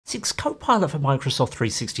Since Copilot for Microsoft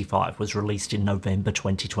 365 was released in November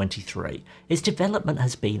 2023, its development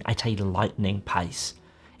has been at a lightning pace.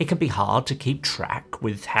 It can be hard to keep track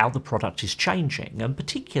with how the product is changing, and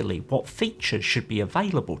particularly what features should be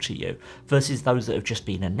available to you versus those that have just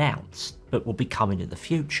been announced but will be coming in the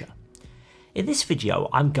future. In this video,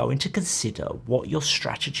 I'm going to consider what your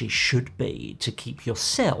strategy should be to keep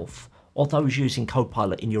yourself or those using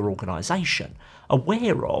Copilot in your organisation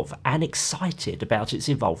aware of and excited about its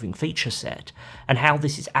evolving feature set, and how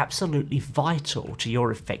this is absolutely vital to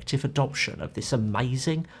your effective adoption of this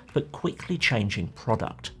amazing but quickly changing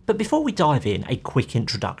product. But before we dive in, a quick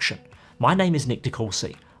introduction. My name is Nick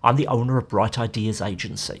DeCourcy. I'm the owner of Bright Ideas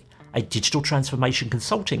Agency, a digital transformation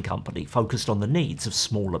consulting company focused on the needs of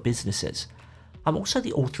smaller businesses. I'm also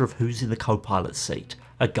the author of Who's in the Copilot Seat,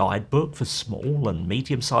 a guidebook for small and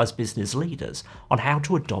medium-sized business leaders on how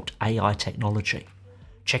to adopt AI technology.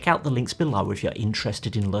 Check out the links below if you're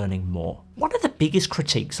interested in learning more. One of the biggest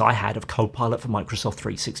critiques I had of Copilot for Microsoft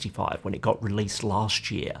 365 when it got released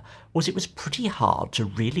last year was it was pretty hard to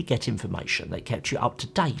really get information that kept you up to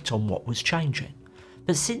date on what was changing.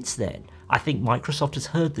 But since then, I think Microsoft has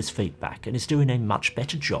heard this feedback and is doing a much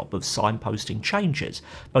better job of signposting changes,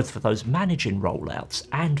 both for those managing rollouts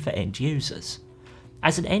and for end users.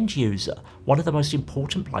 As an end user, one of the most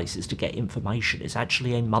important places to get information is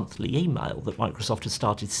actually a monthly email that Microsoft has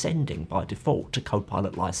started sending by default to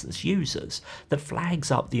Copilot licensed users that flags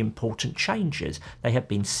up the important changes they have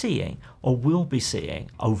been seeing or will be seeing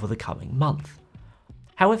over the coming month.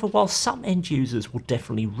 However, while some end users will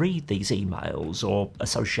definitely read these emails or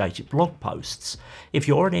associated blog posts, if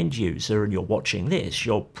you're an end user and you're watching this,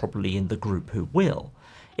 you're probably in the group who will.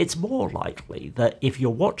 It's more likely that if you're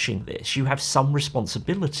watching this, you have some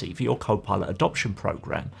responsibility for your Copilot adoption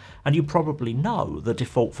program, and you probably know the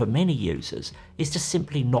default for many users is to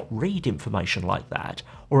simply not read information like that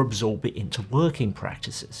or absorb it into working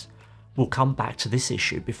practices. We'll come back to this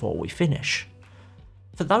issue before we finish.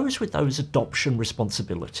 For those with those adoption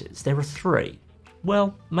responsibilities, there are three,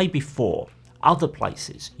 well, maybe four, other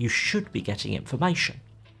places you should be getting information.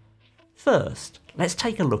 First, let's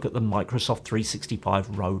take a look at the Microsoft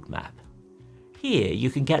 365 roadmap. Here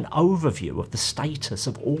you can get an overview of the status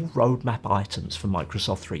of all roadmap items for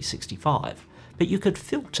Microsoft 365, but you could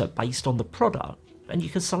filter based on the product and you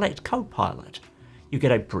can select Copilot. You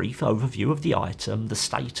get a brief overview of the item, the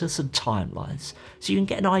status and timelines, so you can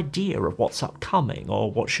get an idea of what's upcoming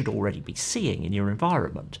or what should already be seeing in your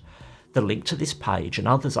environment. The link to this page and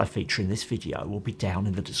others I feature in this video will be down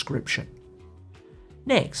in the description.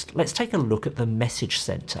 Next, let's take a look at the Message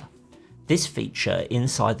Center. This feature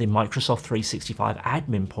inside the Microsoft 365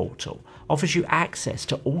 admin portal offers you access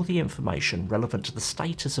to all the information relevant to the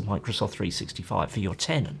status of Microsoft 365 for your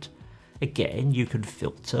tenant. Again, you can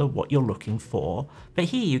filter what you're looking for, but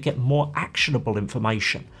here you get more actionable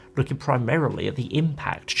information, looking primarily at the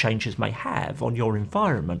impact changes may have on your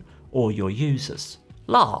environment or your users.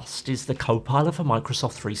 Last is the Copilot for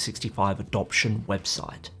Microsoft 365 adoption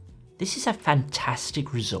website. This is a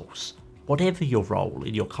fantastic resource, whatever your role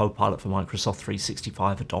in your Copilot for Microsoft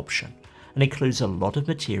 365 adoption, and includes a lot of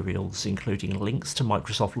materials including links to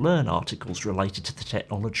Microsoft Learn articles related to the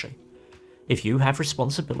technology. If you have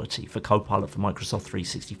responsibility for Copilot for Microsoft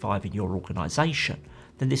 365 in your organisation,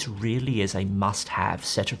 then this really is a must-have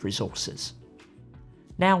set of resources.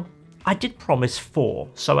 Now, I did promise 4,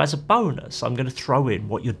 so as a bonus I'm going to throw in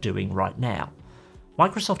what you're doing right now.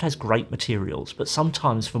 Microsoft has great materials, but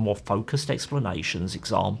sometimes for more focused explanations,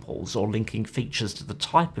 examples, or linking features to the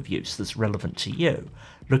type of use that's relevant to you,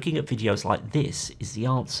 looking at videos like this is the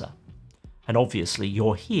answer. And obviously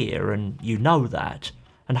you're here and you know that,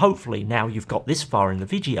 and hopefully now you've got this far in the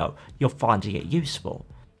video, you're finding it useful.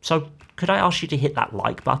 So could I ask you to hit that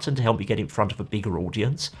like button to help me get in front of a bigger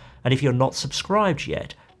audience? And if you're not subscribed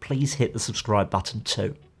yet, please hit the subscribe button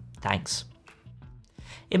too. Thanks.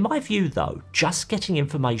 In my view though, just getting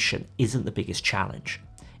information isn't the biggest challenge.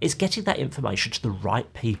 It's getting that information to the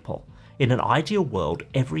right people. In an ideal world,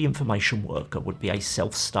 every information worker would be a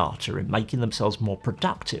self-starter in making themselves more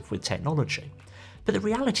productive with technology. But the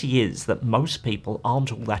reality is that most people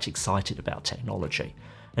aren't all that excited about technology,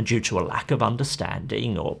 and due to a lack of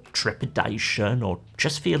understanding or trepidation or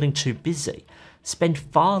just feeling too busy, spend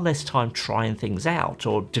far less time trying things out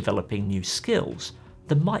or developing new skills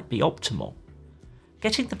than might be optimal.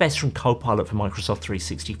 Getting the best from Copilot for Microsoft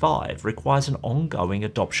 365 requires an ongoing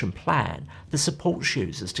adoption plan that supports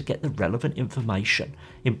users to get the relevant information,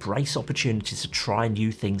 embrace opportunities to try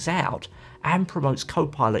new things out, and promotes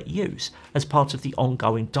Copilot use as part of the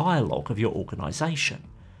ongoing dialogue of your organisation.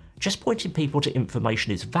 Just pointing people to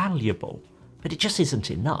information is valuable, but it just isn't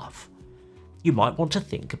enough. You might want to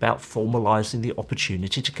think about formalising the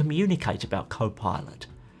opportunity to communicate about Copilot.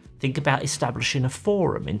 Think about establishing a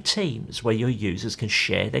forum in Teams where your users can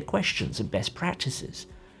share their questions and best practices.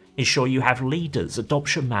 Ensure you have leaders,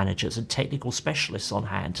 adoption managers and technical specialists on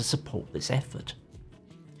hand to support this effort.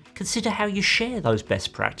 Consider how you share those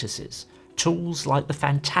best practices. Tools like the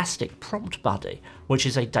fantastic Prompt Buddy, which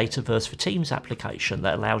is a Dataverse for Teams application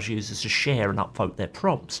that allows users to share and upvote their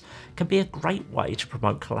prompts, can be a great way to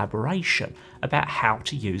promote collaboration about how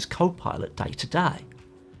to use Copilot day to day.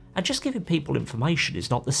 And just giving people information is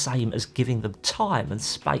not the same as giving them time and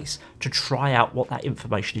space to try out what that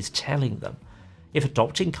information is telling them. If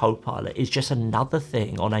adopting Copilot is just another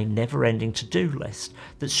thing on a never-ending to-do list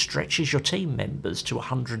that stretches your team members to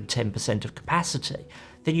 110% of capacity,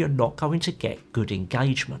 then you're not going to get good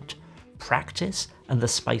engagement. Practice and the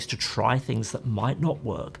space to try things that might not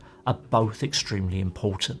work are both extremely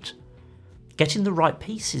important. Getting the right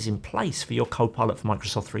pieces in place for your Copilot for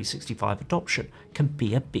Microsoft 365 adoption can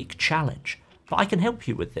be a big challenge, but I can help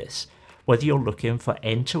you with this. Whether you're looking for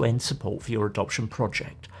end-to-end support for your adoption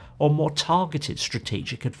project or more targeted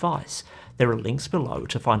strategic advice, there are links below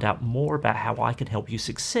to find out more about how I can help you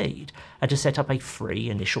succeed and to set up a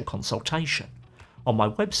free initial consultation. On my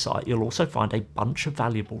website, you'll also find a bunch of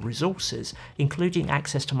valuable resources, including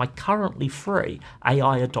access to my currently free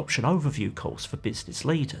AI Adoption Overview course for business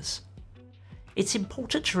leaders. It's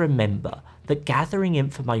important to remember that gathering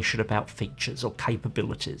information about features or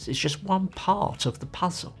capabilities is just one part of the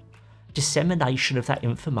puzzle. Dissemination of that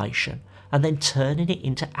information and then turning it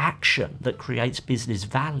into action that creates business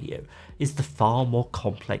value is the far more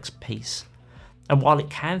complex piece. And while it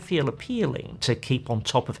can feel appealing to keep on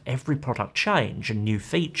top of every product change and new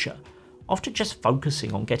feature, often just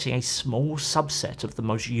focusing on getting a small subset of the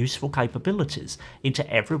most useful capabilities into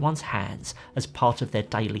everyone's hands as part of their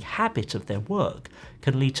daily habit of their work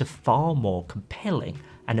can lead to far more compelling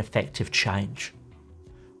and effective change.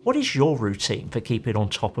 What is your routine for keeping on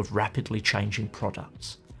top of rapidly changing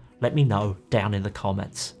products? Let me know down in the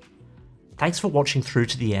comments. Thanks for watching through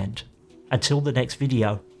to the end. Until the next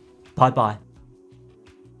video, bye bye.